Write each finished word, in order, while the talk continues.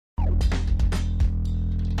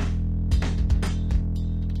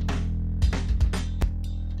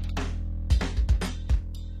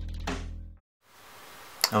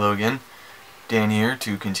Hello again, Dan here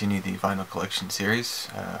to continue the vinyl collection series.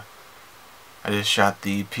 I just shot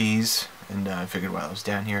the P's and I figured while I was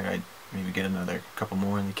down here I'd maybe get another couple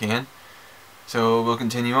more in the can. So we'll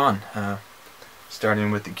continue on, starting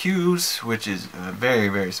with the Q's, which is a very,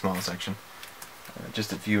 very small section,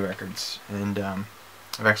 just a few records. And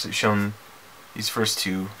I've actually shown these first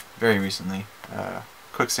two very recently.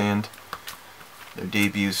 Quicksand, their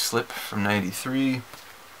debut Slip from '93,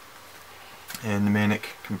 and Manic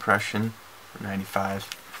Compression from '95.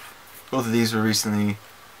 Both of these were recently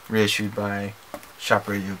reissued by Shop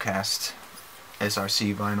Radiocast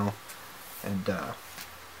SRC vinyl, and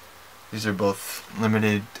these are both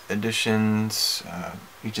limited editions.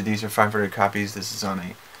 Each of these are 500 copies. This is on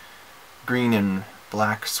a green and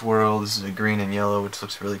black swirl. This is a green and yellow, which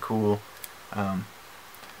looks really cool.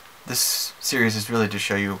 This series is really to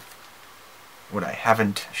show you what I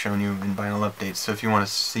haven't shown you in vinyl updates, so if you want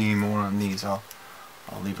to see more on these, I'll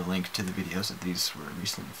leave a link to the videos that these were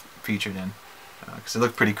recently featured in, because they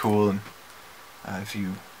look pretty cool. And if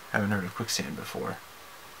you haven't heard of Quicksand before,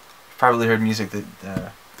 you've probably heard music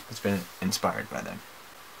that has been inspired by them.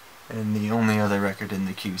 And the only other record in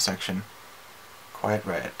the Q section, Quiet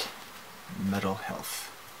Riot, Metal Health.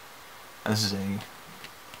 This is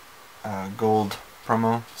a gold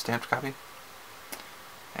promo stamped copy,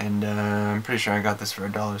 and I'm pretty sure I got this for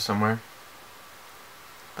 $1 somewhere.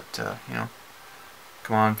 But you know,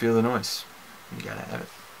 come on, feel the noise. You gotta have it.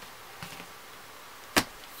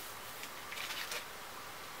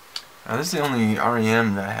 Now, this is the only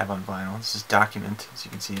REM that I have on vinyl. This is Document. As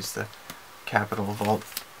you can see, it's the Capitol Vault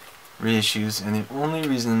reissues, and the only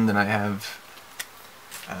reason that I have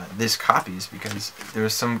this copy is because there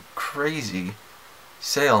was some crazy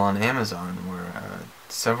sale on Amazon where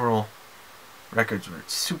several records were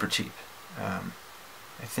super cheap. I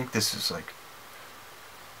think this was like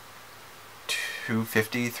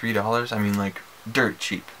 $2.50, $3. I mean, like dirt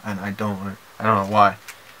cheap, and I don't know why,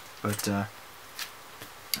 but yeah,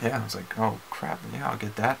 I was like, oh crap, yeah, I'll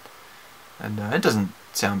get that. And it doesn't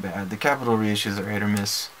sound bad. The Capitol reissues are hit or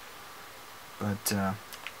miss, but I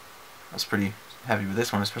was pretty happy with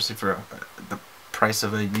this one, especially for the price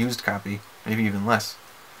of a used copy, maybe even less.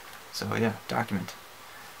 So yeah, Document.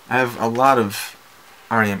 I have a lot of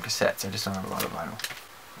REM cassettes, I just don't have a lot of vinyl.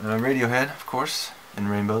 Radiohead, of course, in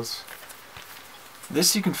Rainbows.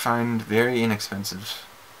 This you can find very inexpensive,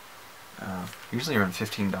 usually around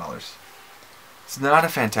 $15. It's not a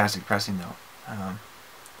fantastic pressing though.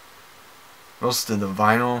 Most of the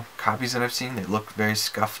vinyl copies that I've seen, they look very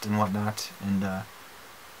scuffed and whatnot, and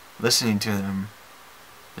listening to them,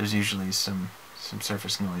 there's usually some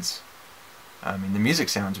surface noise. I mean, the music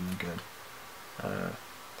sounds really good.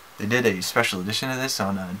 They did a special edition of this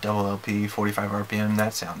on a double LP, 45 RPM.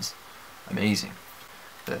 That sounds amazing.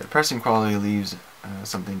 The pressing quality leaves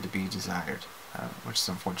something to be desired, which is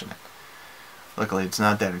unfortunate. Luckily, it's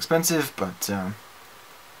not that expensive, but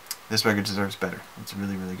this record deserves better. It's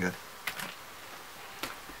really, really good.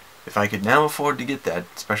 If I could now afford to get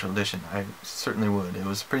that special edition, I certainly would. It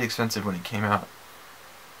was pretty expensive when it came out,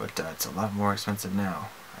 but it's a lot more expensive now,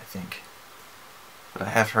 I think. But I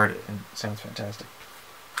have heard it, and it sounds fantastic.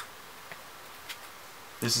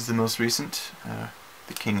 This is the most recent,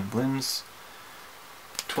 the King of Limbs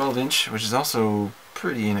 12-inch, which is also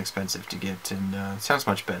pretty inexpensive to get, and it sounds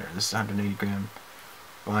much better. This is 180 gram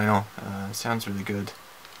vinyl. Sounds really good.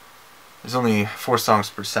 There's only 4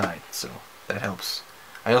 songs per side, so that helps.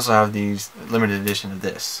 I also have the limited edition of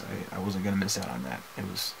this. I wasn't going to miss out on that. It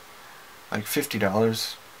was like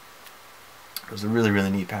 $50. It was a really,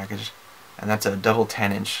 really neat package. And that's a double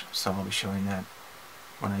 10-inch, so I'll be showing that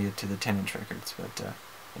when I get to the 10-inch records. But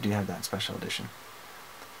I do have that special edition.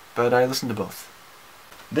 But I listened to both.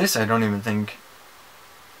 This I don't even think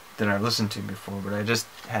that I've listened to before, but I just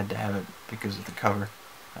had to have it because of the cover.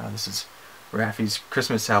 This is Raffi's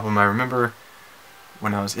Christmas album. I remember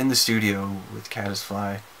when I was in the studio with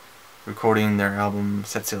Caddisfly recording their album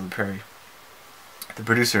Set Sail to the Prairie. The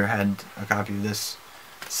producer had a copy of this.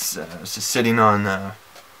 It's just sitting on, I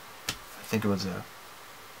think it was an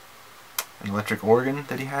electric organ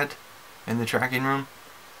that he had in the tracking room,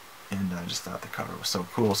 and I just thought the cover was so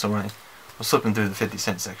cool. So when I was flipping through the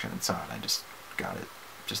 50-cent section and saw it, I just got it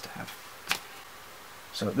just to have.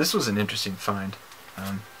 So this was an interesting find.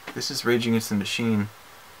 This is Rage Against the Machine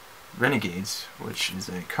Renegades, which is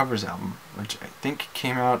a covers album, which I think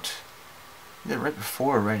came out either right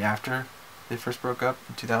before or right after they first broke up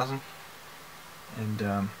in 2000.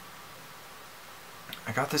 And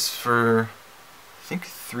I got this for, I think,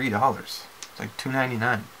 $3. It's like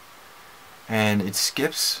 $2.99, and it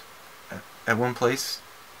skips at one place,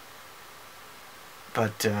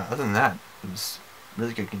 but other than that, it was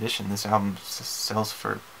really good condition. This album sells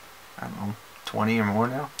for, I don't know, 20 or more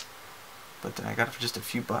now. But I got it for just a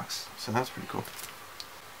few bucks, so that's pretty cool.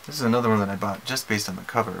 This is another one that I bought just based on the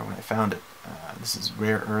cover when I found it. This is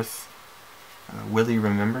Rare Earth, Willie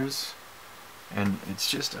Remembers, and it's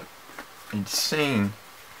just a insane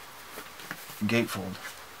gatefold.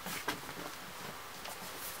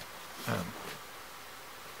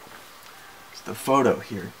 It's the photo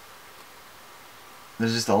here.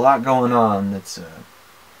 There's just a lot going on that's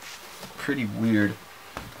pretty weird,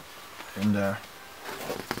 and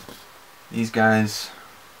these guys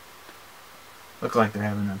look like they're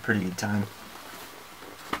having a pretty good time.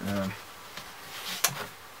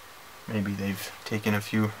 Maybe they've taken a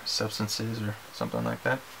few substances or something like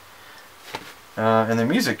that. And their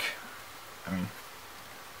music, I mean,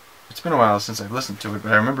 it's been a while since I've listened to it,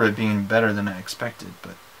 but I remember it being better than I expected.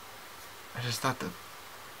 But I just thought that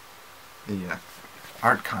the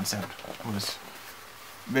art concept was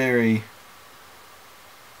very,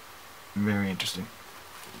 very interesting.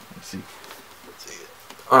 Let's see.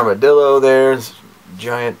 Armadillo there, his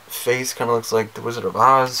giant face kind of looks like the Wizard of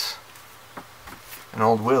Oz. And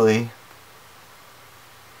old Willie.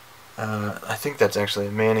 I think that's actually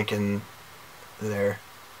a mannequin there.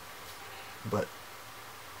 But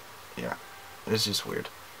yeah, it's just weird.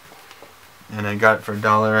 And I got it for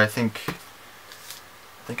 $1. I think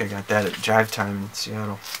I got that at Jive Time in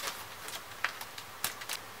Seattle.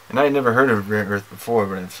 And I had never heard of Rare Earth before,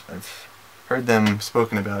 but I've heard them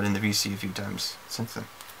spoken about in the VC a few times since then.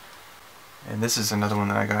 And this is another one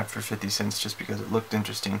that I got for 50 cents just because it looked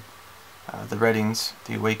interesting. The Reddings,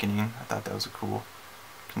 The Awakening, I thought that was a cool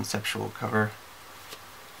conceptual cover.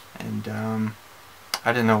 And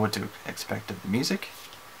I didn't know what to expect of the music.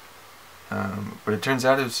 But it turns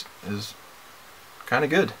out it was kind of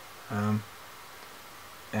good.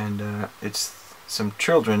 And it's some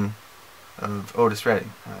children of Otis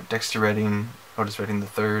Redding. Dexter Redding, Otis Redding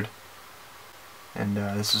III. And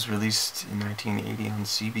this was released in 1980 on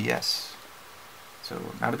CBS.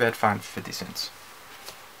 So not a bad find for 50 cents.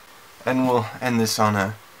 And we'll end this on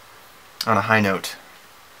a high note.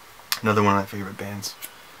 Another one of my favorite bands,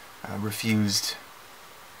 Refused.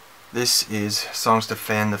 This is Songs to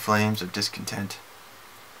Fan the Flames of Discontent.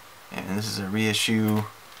 And this is a reissue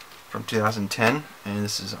from 2010, and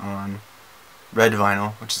this is on red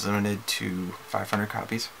vinyl, which is limited to 500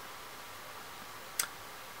 copies.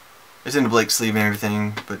 It's in a Blake sleeve and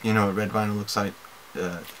everything, but you know what red vinyl looks like.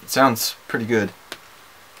 It sounds pretty good.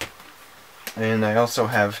 And I also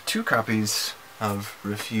have 2 copies of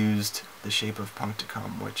Refused, The Shape of Punk to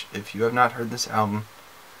Come, which, if you have not heard this album,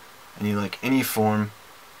 and you like any form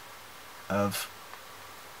of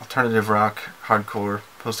alternative rock, hardcore,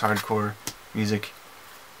 post-hardcore music,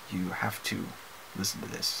 you have to listen to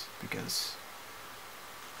this, because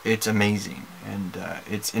it's amazing, and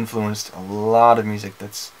it's influenced a lot of music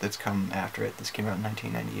that's come after it. This came out in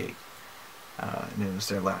 1998, and it was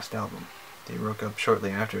their last album. They broke up shortly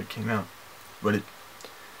after it came out. But it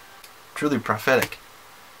truly prophetic,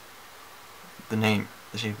 the name,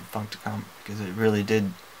 The Shape of Punk to Come, because it really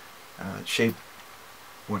did shape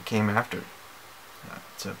what came after.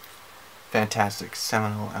 It's a fantastic,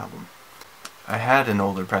 seminal album. I had an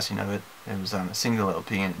older pressing of it. It was on a single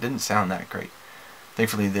LP, and it didn't sound that great.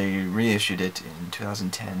 Thankfully, they reissued it in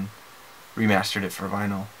 2010, remastered it for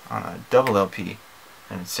vinyl on a double LP,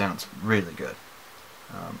 and it sounds really good.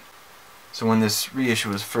 So when this reissue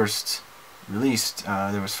was first released,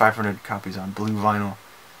 there was 500 copies on blue vinyl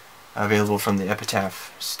available from the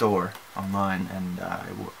Epitaph store online, and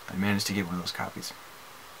I managed to get one of those copies.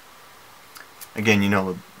 Again, you know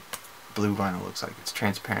what blue vinyl looks like. It's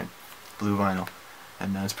transparent blue vinyl,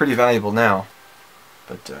 and it's pretty valuable now,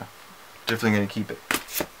 but definitely going to keep it.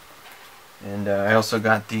 And I also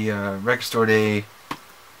got the Record Store Day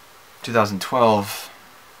 2012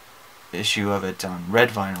 issue of it on red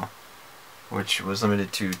vinyl, which was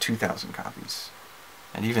limited to 2,000 copies.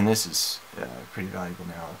 And even this is pretty valuable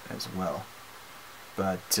now as well.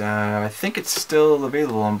 But I think it's still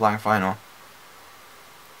available on black vinyl.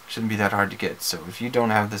 Shouldn't be that hard to get, so if you don't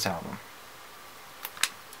have this album,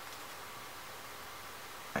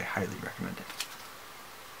 I highly recommend it.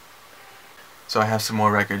 So I have some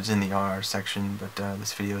more records in the RR section, but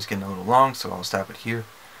this video is getting a little long, so I'll stop it here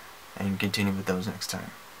and continue with those next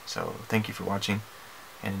time. So thank you for watching,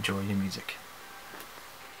 and enjoy your music.